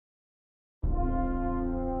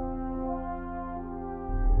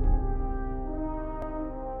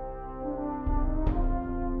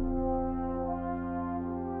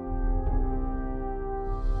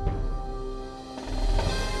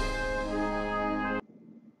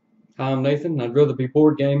I'm Nathan, and I'd rather be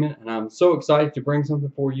board gaming, and I'm so excited to bring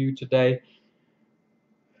something for you today.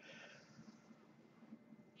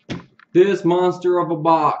 This monster of a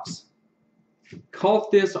box.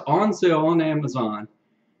 Caught this on sale on Amazon.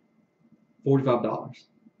 $45.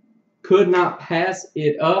 Could not pass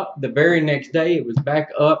it up. The very next day, it was back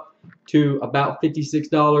up to about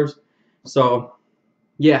 $56. So,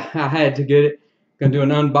 yeah, I had to get it. Gonna do an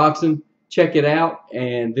unboxing. Check it out,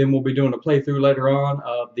 and then we'll be doing a playthrough later on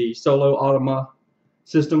of the solo automa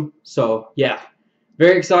system. So yeah,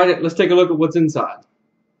 very excited. Let's take a look at what's inside.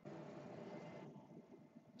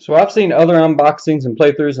 So I've seen other unboxings and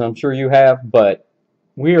playthroughs, and I'm sure you have, but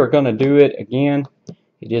we are going to do it again.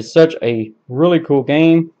 It is such a really cool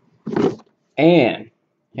game, and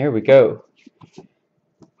here we go.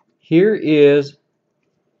 Here is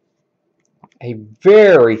a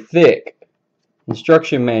very thick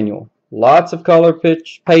instruction manual. Lots of color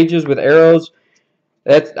pages with arrows.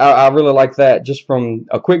 I really like that. Just from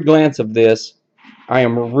a quick glance of this, I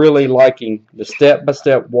am really liking the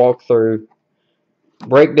step-by-step walkthrough,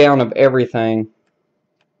 breakdown of everything.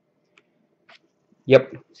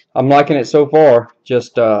 Yep, I'm liking it so far.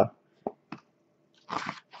 Just it's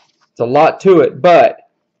a lot to it, but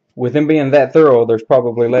with them being that thorough, there's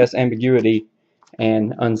probably less ambiguity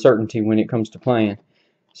and uncertainty when it comes to playing.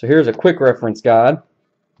 So here's a quick reference guide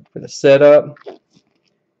for the setup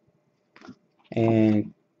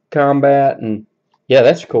and combat, and yeah,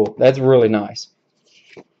 that's cool. That's really nice.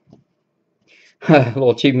 A little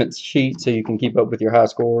achievements sheet so you can keep up with your high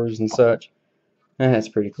scores and such. That's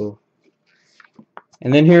pretty cool.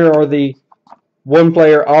 And then here are the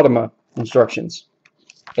one-player automa instructions.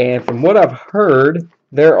 And from what I've heard,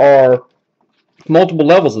 there are multiple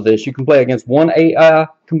levels of this. You can play against one AI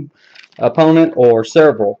opponent or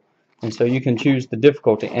several. And so you can choose the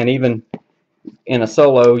difficulty, and even in a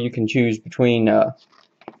solo you can choose between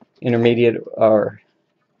intermediate or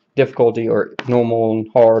difficulty or normal and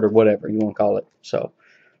hard or whatever you want to call it. So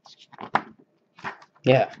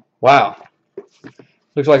yeah, wow,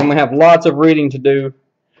 looks like I'm gonna have lots of reading to do.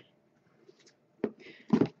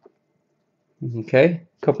 Okay,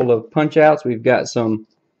 a couple of punch outs. We've got some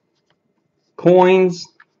coins,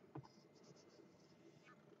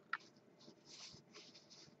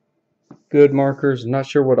 good markers. I'm not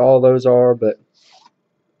sure what all those are, but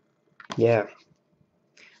yeah.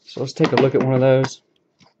 So let's take a look at one of those.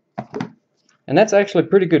 And that's actually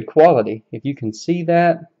pretty good quality, if you can see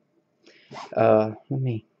that. Let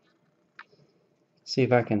me see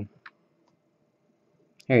if I can.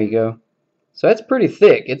 There you go. So that's pretty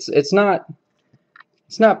thick. It's not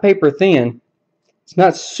paper thin. It's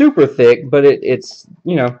not super thick, but it's,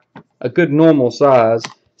 you know, a good normal size.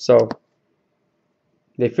 So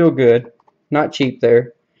they feel good. Not cheap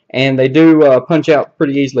there, and they do punch out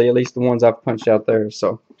pretty easily, at least the ones I've punched out there.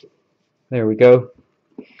 So there we go.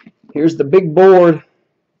 Here's the big board.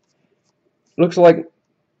 Looks like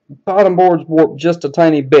bottom board's warped just a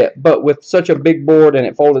tiny bit, but with such a big board and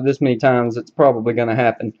it folded this many times, it's probably going to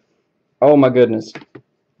happen. Oh my goodness,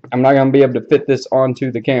 I'm not going to be able to fit this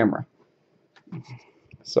onto the camera.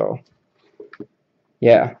 So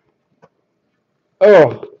yeah.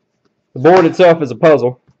 Oh, the board itself is a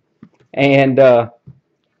puzzle. And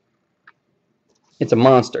it's a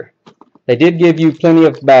monster. They did give you plenty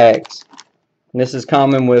of bags, and this is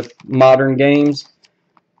common with modern games.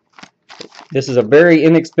 This is a very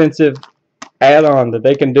inexpensive add-on that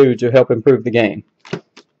they can do to help improve the game.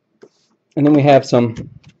 And then we have some,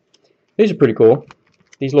 these are pretty cool,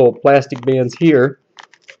 these little plastic bins here.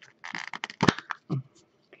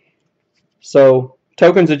 So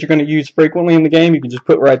tokens that you're going to use frequently in the game, you can just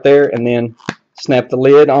put right there and then snap the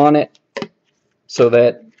lid on it so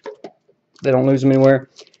that they don't lose them anywhere.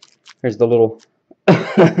 Here's the little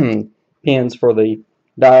pins for the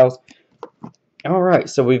dials. Alright,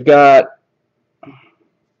 so we've got, I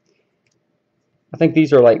think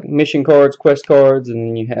these are like mission cards, quest cards, and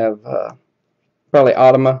then you have probably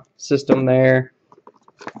automa system there.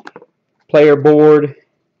 Player board.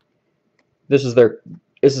 This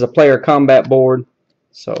is a player combat board,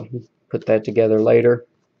 so put that together later.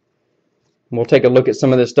 We'll take a look at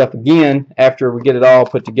some of this stuff again after we get it all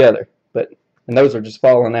put together. And those are just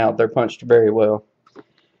falling out. They're punched very well.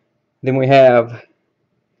 Then we have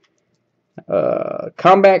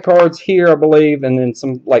combat cards here, I believe, and then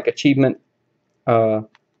some like achievement cards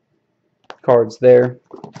there.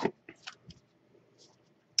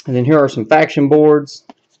 And then here are some faction boards,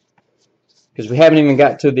 because we haven't even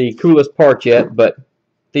got to the coolest part yet, but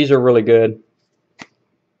these are really good.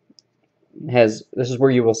 This is where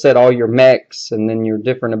you will set all your mechs and then your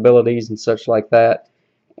different abilities and such like that.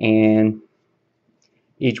 And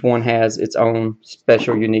Each one has its own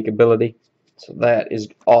special unique ability. So that is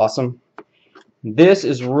awesome. This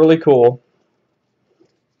is really cool.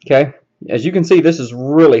 Okay, as you can see, this is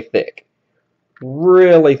really thick.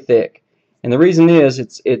 Really thick. And the reason is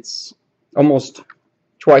it's almost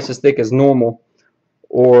twice as thick as normal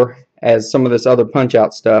or as some of this other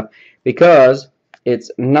punch-out stuff, because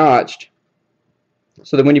it's notched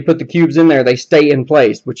so that when you put the cubes in there, they stay in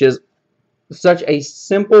place, which is such a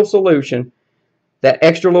simple solution. That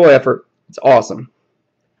extra little effort, it's awesome.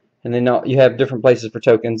 And then you have different places for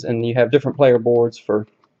tokens, and you have different player boards for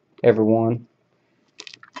everyone.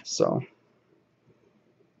 So,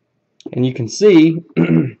 and you can see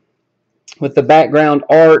with the background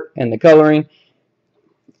art and the coloring,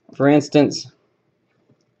 for instance,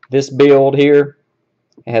 this build here,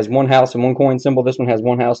 it has one house and one coin symbol. This one has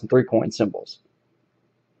one house and 3 coin symbols.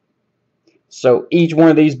 So each one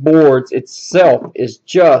of these boards itself is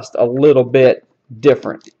just a little bit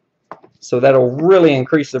different. So that'll really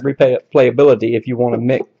increase the replayability if you want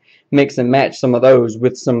to mix and match some of those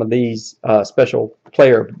with some of these special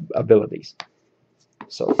player abilities.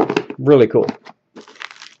 So really cool.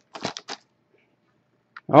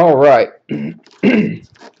 All right.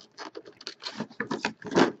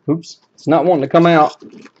 Oops, it's not wanting to come out.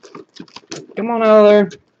 Come on out of there.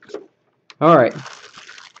 All right.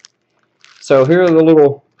 So here are the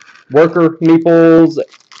little worker meeples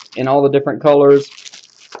in all the different colors.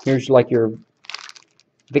 Here's like your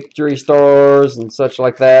victory stars and such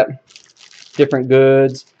like that. Different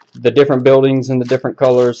goods, the different buildings in the different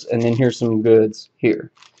colors, and then here's some goods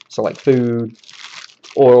here. So like food,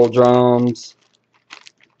 oil drums,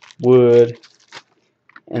 wood,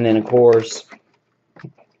 and then of course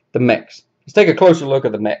the mechs. Let's take a closer look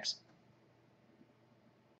at the mechs.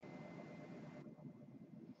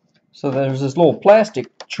 So there's this little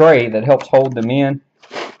plastic tray that helps hold them in,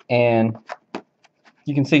 and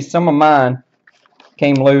you can see some of mine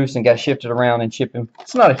came loose and got shifted around in shipping.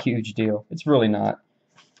 It's not a huge deal. It's really not.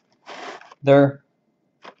 They're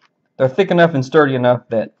thick enough and sturdy enough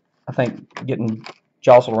that I think getting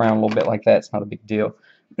jostled around a little bit like that's not a big deal.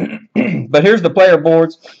 But here's the player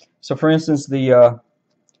boards. So for instance, the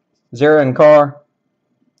Zara and Car.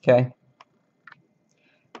 Okay.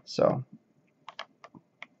 So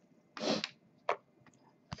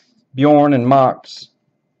Bjorn and Mox,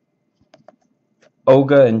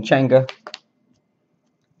 Olga and Changa,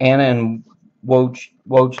 Anna and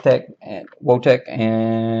Wojtek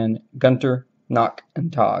and Gunter, Nock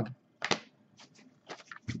and Tog.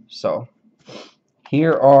 So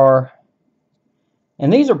here are,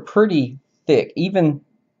 and these are pretty thick. Even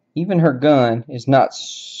her gun is not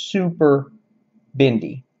super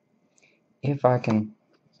bendy. If I can,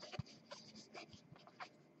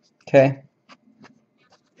 okay.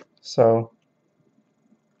 So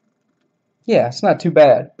yeah, it's not too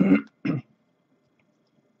bad.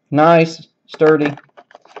 Nice, sturdy,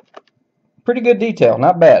 pretty good detail.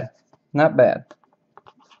 Not bad, not bad.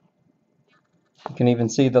 You can even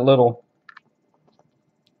see the little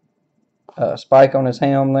spike on his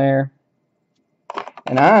helm there.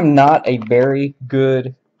 And I'm not a very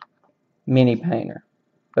good mini painter,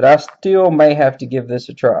 but I still may have to give this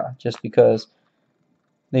a try just because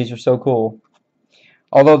these are so cool.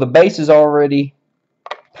 Although the base is already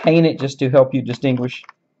painted just to help you distinguish.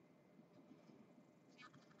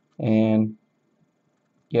 And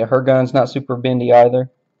yeah, her gun's not super bendy either,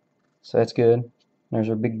 so that's good. There's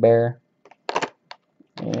her big bear.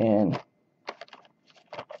 And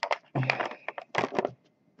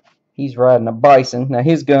he's riding a bison. Now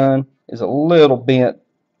his gun is a little bent,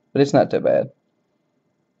 but it's not that bad.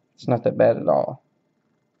 It's not that bad at all.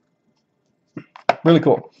 Really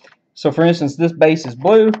cool. So for instance, this base is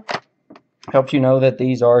blue. Helps you know that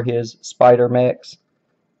these are his spider mechs.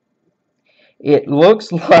 It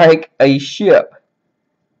looks like a ship.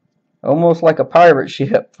 Almost like a pirate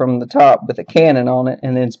ship from the top with a cannon on it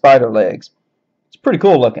and then spider legs. It's pretty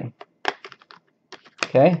cool looking.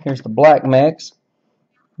 Okay, here's the black mechs.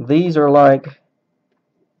 These are like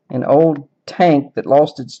an old tank that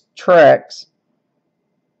lost its tracks,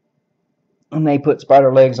 and they put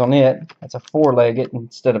spider legs on it. That's a 4-legged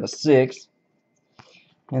instead of a 6.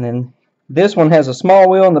 And then this one has a small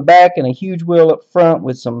wheel in the back and a huge wheel up front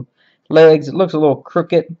with some legs. It looks a little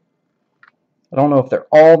crooked. I don't know if they're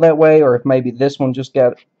all that way or if maybe this one just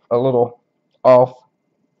got a little off.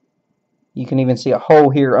 You can even see a hole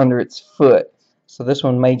here under its foot. So this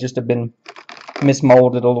one may just have been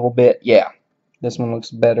mismolded a little bit. Yeah, this one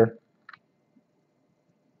looks better.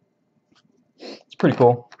 It's pretty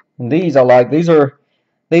cool. And these I like. These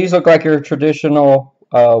look like your traditional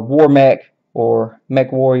war mech or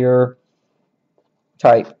mech warrior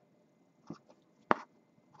type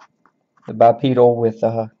the bipedal with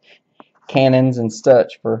cannons and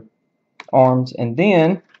such for arms. And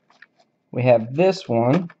then we have this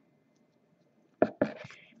one,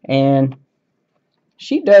 and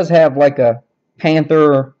she does have like a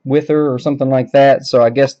panther with her or something like that, so I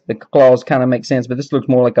guess the claws kind of make sense, but this looks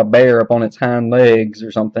more like a bear up on its hind legs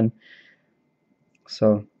or something.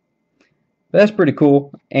 So that's pretty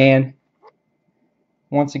cool. And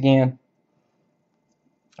once again,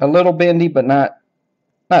 a little bendy, but not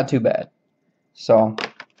too bad. So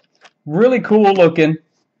really cool looking,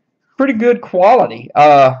 pretty good quality,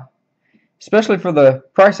 especially for the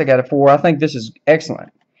price I got it for. I think this is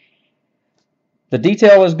excellent. The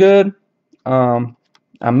detail is good.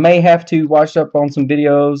 I may have to watch up on some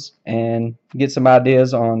videos and get some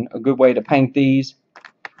ideas on a good way to paint these.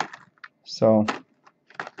 So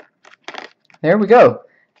there we go.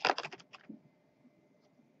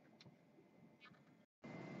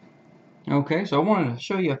 Okay, so I wanted to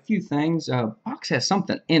show you a few things. Box has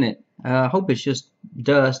something in it. I hope it's just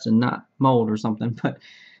dust and not mold or something. But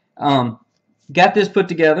got this put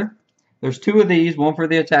together. There's two of these, one for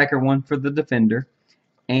the attacker, one for the defender.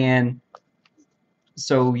 And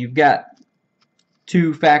so you've got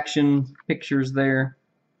two faction pictures there.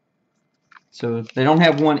 So they don't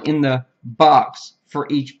have one in the box for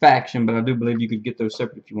each faction, but I do believe you could get those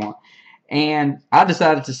separate if you want. And I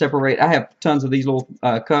decided to separate. I have tons of these little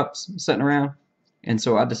cups sitting around, and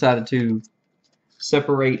so I decided to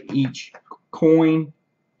separate each coin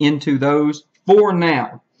into those for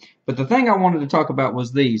now. But the thing I wanted to talk about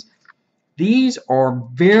was these. These are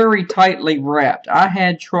very tightly wrapped. I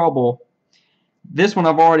had trouble. This one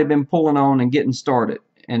I've already been pulling on and getting started,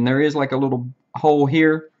 and there is like a little hole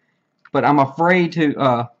here, but I'm afraid to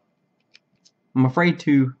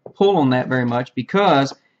pull on that very much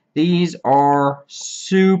because these are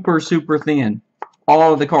super thin,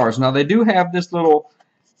 all of the cards. Now they do have this little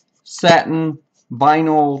satin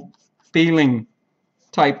vinyl feeling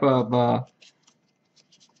type of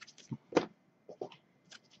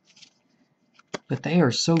but they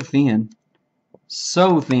are so thin,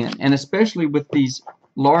 and especially with these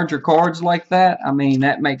larger cards like that, I mean,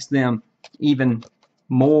 that makes them even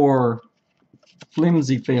more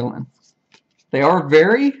flimsy feeling. They are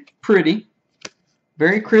very pretty,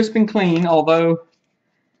 very crisp and clean, although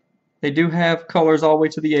they do have colors all the way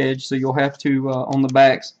to the edge, so you'll have to, on the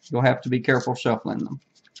backs, you'll have to be careful shuffling them.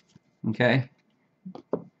 Okay?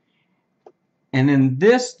 And then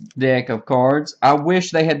this deck of cards, I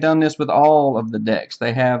wish they had done this with all of the decks.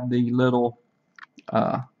 They have the little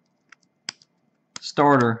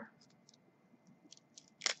starter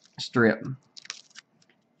strip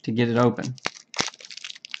to get it open.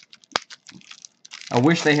 I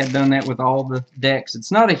wish they had done that with all the decks.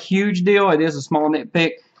 It's not a huge deal. It is a small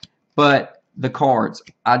nitpick, but the cards,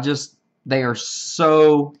 they are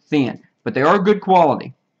so thin, but they are good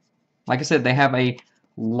quality. Like I said, they have a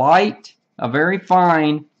light, a very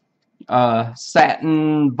fine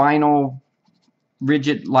satin vinyl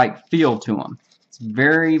rigid like feel to them. It's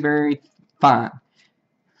very fine.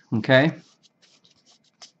 Okay,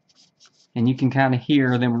 and you can kind of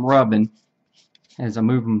hear them rubbing as I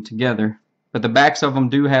move them together. But the backs of them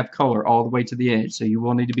do have color all the way to the edge, so you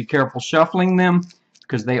will need to be careful shuffling them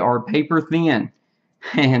because they are paper thin,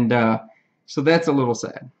 and so that's a little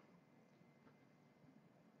sad.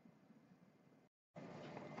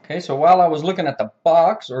 Okay, so while I was looking at the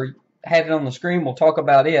box, or had it on the screen, we'll talk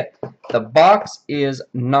about it. The box is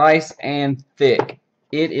nice and thick.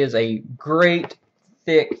 It is a great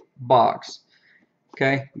thick box.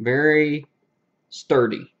 Okay, very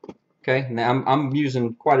sturdy. Okay, now I'm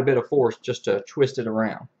using quite a bit of force just to twist it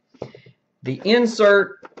around. The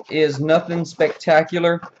insert is nothing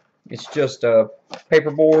spectacular. It's just a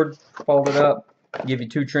paperboard folded up, give you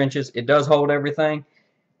 2 trenches. It does hold everything,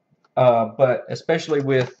 but especially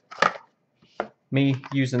with me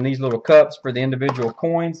using these little cups for the individual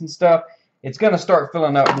coins and stuff, it's going to start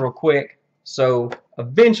filling up real quick. So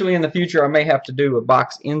eventually in the future I may have to do a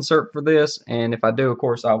box insert for this, and if I do, of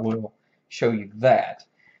course, I will show you that.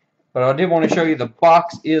 But I did want to show you the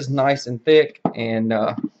box is nice and thick, and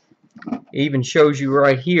it even shows you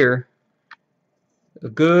right here a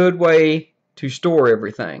good way to store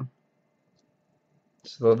everything.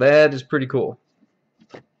 So that is pretty cool.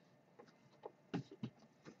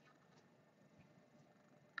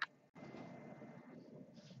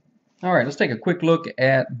 Alright, let's take a quick look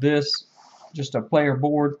at this, just a player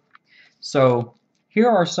board. So here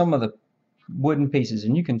are some of the wooden pieces,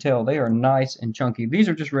 and you can tell they are nice and chunky. These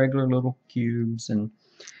are just regular little cubes,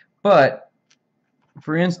 but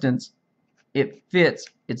for instance, it fits.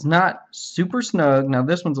 It's not super snug. Now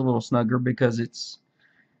this one's a little snugger because it's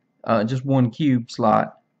just one cube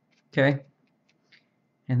slot, Okay,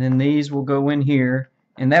 and then these will go in here,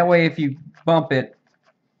 and that way if you bump it,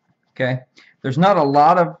 okay, there's not a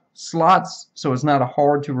lot of slots, so it's not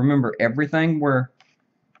hard to remember everything where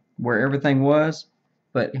everything was.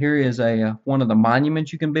 But here is a one of the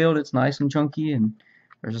monuments you can build. It's nice and chunky, and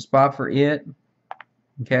there's a spot for it.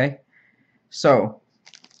 Okay, so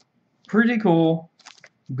pretty cool,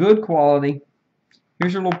 good quality.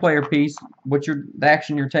 Here's your little player piece, the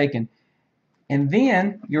action you're taking. And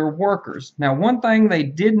then your workers. Now, one thing they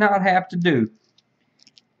did not have to do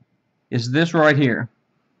is this right here.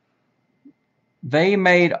 They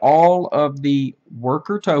made all of the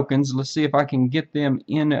worker tokens. Let's see if I can get them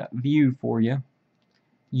in view for you.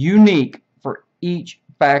 Unique for each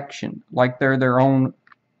faction, like they're their own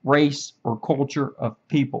race or culture of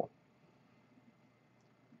people.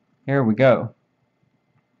 There we go.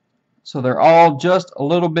 So they're all just a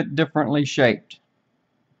little bit differently shaped.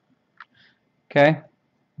 Okay,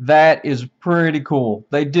 that is pretty cool.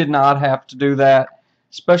 They did not have to do that,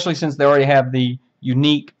 especially since they already have the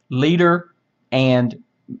unique leader and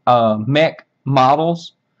mech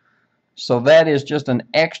models. So that is just an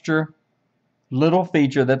extra little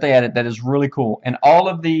feature that they added that is really cool. And all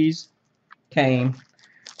of these came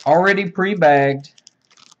already pre-bagged.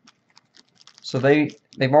 So they've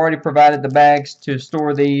already provided the bags to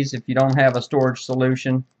store these if you don't have a storage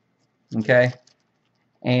solution. Okay,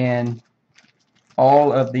 and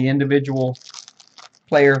all of the individual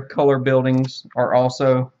player color buildings are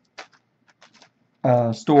also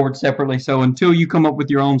stored separately. So until you come up with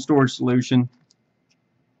your own storage solution,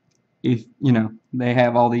 if you know, they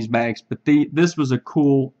have all these bags. But this was a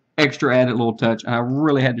cool extra added little touch, and I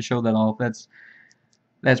really had to show that off.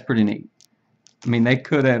 That's pretty neat. I mean, they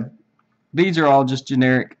could have. These are all just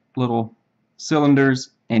generic little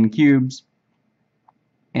cylinders and cubes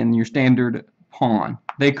and your standard pawn.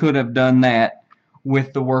 They could have done that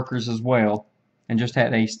with the workers as well and just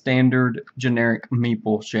had a standard generic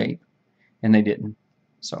meeple shape, and they didn't.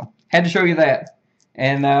 So had to show you that,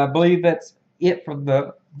 and I believe that's it for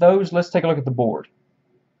those. Let's take a look at the board.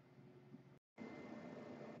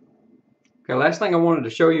 Okay, last thing I wanted to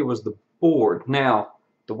show you was the board. Now,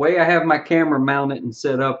 the way I have my camera mounted and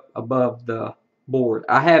set up above the board,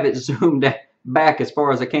 I have it zoomed back as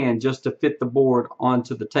far as I can just to fit the board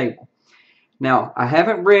onto the table. Now, I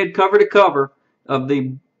haven't read cover to cover of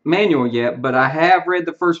the manual yet, but I have read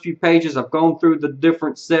the first few pages. I've gone through the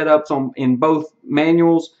different setups in both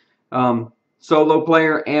manuals, solo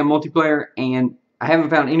player and multiplayer, and I haven't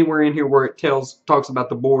found anywhere in here where it talks about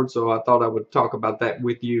the board, so I thought I would talk about that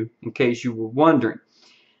with you in case you were wondering.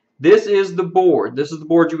 This is the board. This is the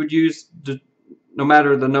board you would use no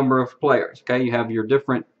matter the number of players. Okay, you have your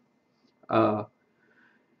different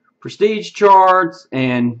prestige charts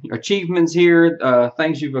and achievements here,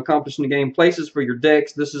 things you've accomplished in the game, places for your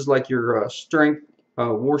decks. This is like your strength,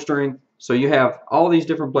 war strength. So you have all these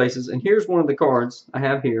different places, and here's one of the cards I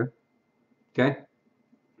have here. Okay.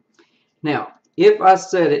 Now, if I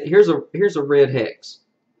set it, here's a red hex.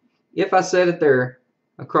 If I set it there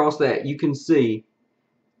across that, you can see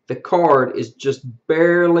the card is just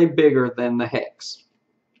barely bigger than the hex.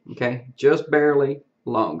 Okay, just barely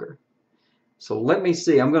longer. So let me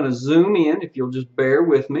see. I'm going to zoom in if you'll just bear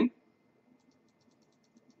with me.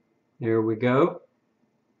 There we go.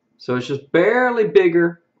 So it's just barely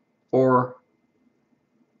bigger or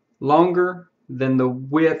longer than the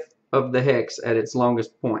width of the hex at its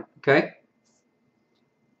longest point. Okay?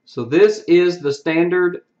 So this is the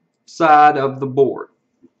standard side of the board.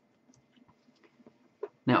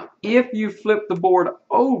 Now, if you flip the board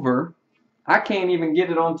over, I can't even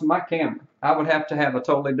get it onto my camera. I would have to have a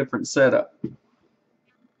totally different setup.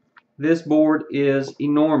 This board is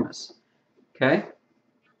enormous. Okay?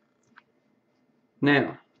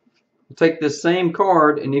 Now, we'll take this same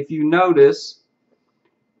card, and if you notice,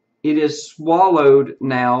 it is swallowed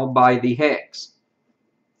now by the hex.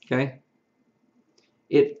 Okay?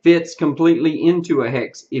 It fits completely into a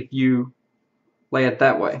hex if you lay it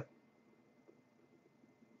that way.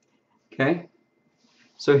 Okay?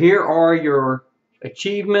 So here are your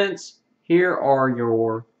achievements. Here are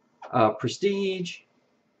your prestige.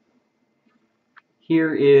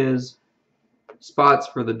 Here is spots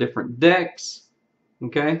for the different decks.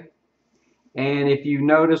 Okay? And if you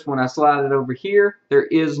notice when I slide it over here, there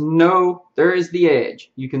is the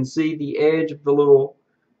edge. You can see the edge of the little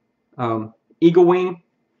eagle wing.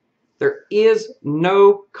 There is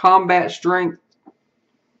no combat strength.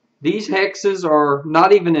 These hexes are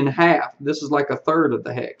not even in half. This is like a third of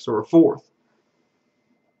the hex or a fourth.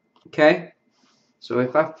 Okay? So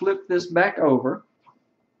if I flip this back over,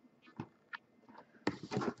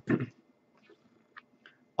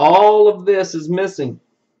 all of this is missing.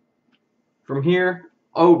 from here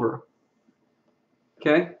over.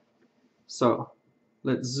 Okay, so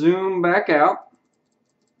let's zoom back out.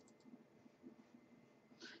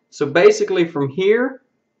 So basically from here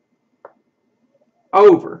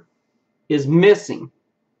over is missing.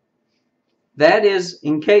 That is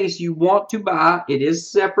in case you want to buy. It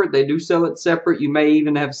is separate. They do sell it separate. You may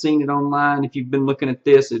even have seen it online. If you've been looking at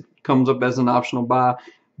this, it comes up as an optional buy.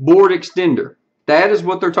 Board extender. That is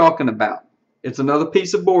what they're talking about. It's another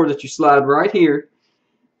piece of board that you slide right here.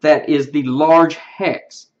 That is the large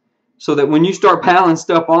hex. So that when you start piling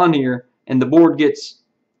stuff on here and the board gets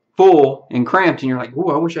full and cramped and you're like, oh,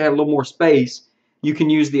 I wish I had a little more space, you can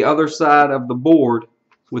use the other side of the board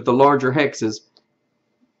with the larger hexes,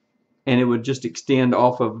 and it would just extend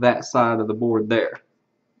off of that side of the board there.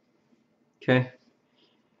 Okay,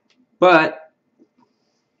 but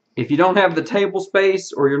if you don't have the table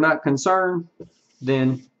space or you're not concerned,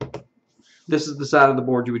 then this is the side of the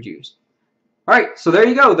board you would use. Alright, so there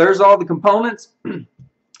you go. There's all the components.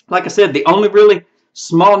 Like I said, the only really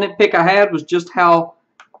small nitpick I had was just how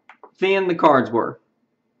thin the cards were.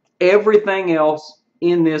 Everything else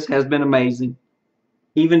in this has been amazing,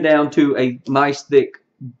 even down to a nice thick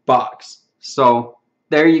box. So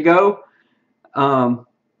there you go.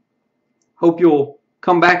 Hope you'll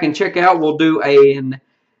come back and check out. We'll do an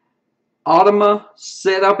Automa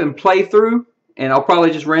setup and playthrough, and I'll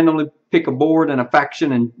probably just randomly pick a board and a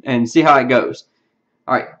faction and see how it goes.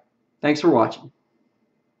 Alright, thanks for watching.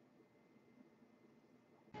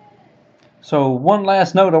 So one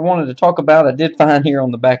last note I wanted to talk about, I did find here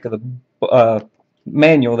on the back of the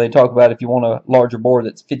manual, they talk about if you want a larger board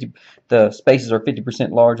that's the spaces are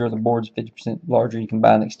 50% larger, the board's 50% larger, you can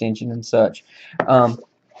buy an extension and such.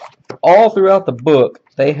 All throughout the book,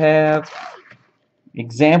 they have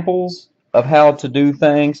examples of how to do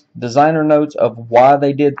things, designer notes of why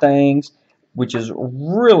they did things, which is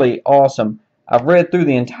really awesome. I've read through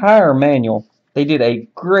the entire manual. They did a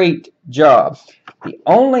great job. The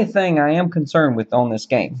only thing I am concerned with on this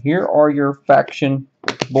game, here are your faction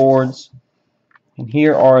boards, and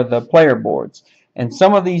here are the player boards. And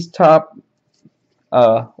some of these top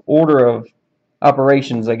order of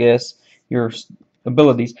operations, I guess, your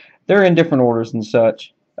abilities, they're in different orders and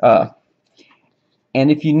such. And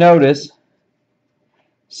if you notice,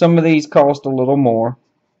 some of these cost a little more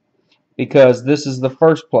because this is the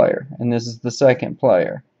first player and this is the second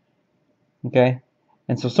player. Okay?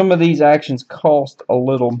 And so some of these actions cost a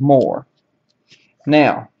little more.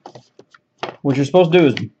 Now, what you're supposed to do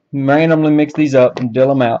is randomly mix these up and deal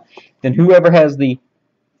them out. Then whoever has the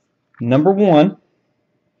number 1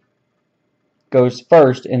 goes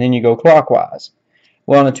first, and then you go clockwise.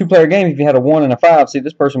 Well, in a 2-player game, if you had a 1 and a 5, see,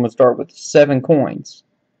 this person would start with 7 coins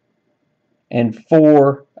and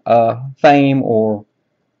 4 fame or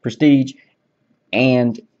prestige,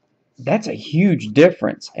 and that's a huge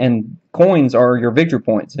difference, and coins are your victory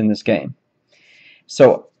points in this game.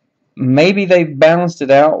 So maybe they've balanced it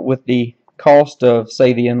out with the cost of,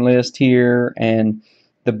 say, the enlist here and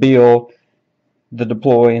the build, the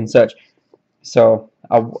deploy and such. So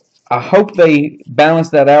I hope they balance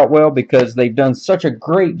that out well, because they've done such a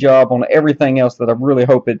great job on everything else that I really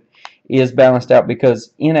hope it is balanced out,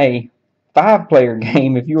 because in a 5-player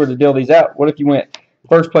game, if you were to deal these out, what if you went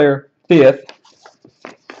first player 5th,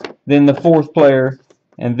 then the 4th player,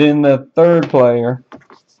 and then the 3rd player,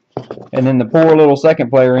 and then the poor little 2nd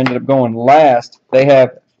player ended up going last? They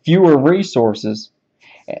have fewer resources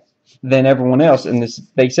than everyone else, and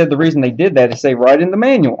they said the reason they did that is, say right in the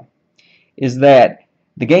manual, is that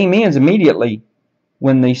the game ends immediately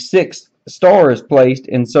when the 6th star is placed,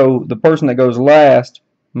 and so the person that goes last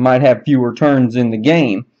might have fewer turns in the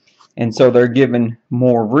game, and so they're given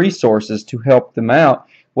more resources to help them out.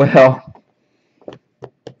 Well,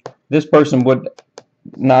 this person would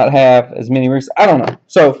not have as many resources. I don't know.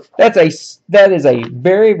 So that is a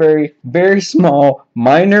very, very, very small,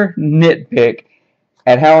 minor nitpick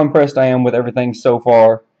at how impressed I am with everything so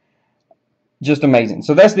far. Just amazing.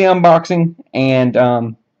 So that's the unboxing, and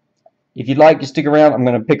if you'd like to stick around, I'm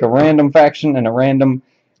going to pick a random faction and a random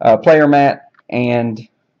player mat, and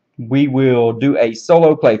we will do a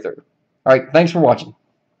solo playthrough. Alright, thanks for watching.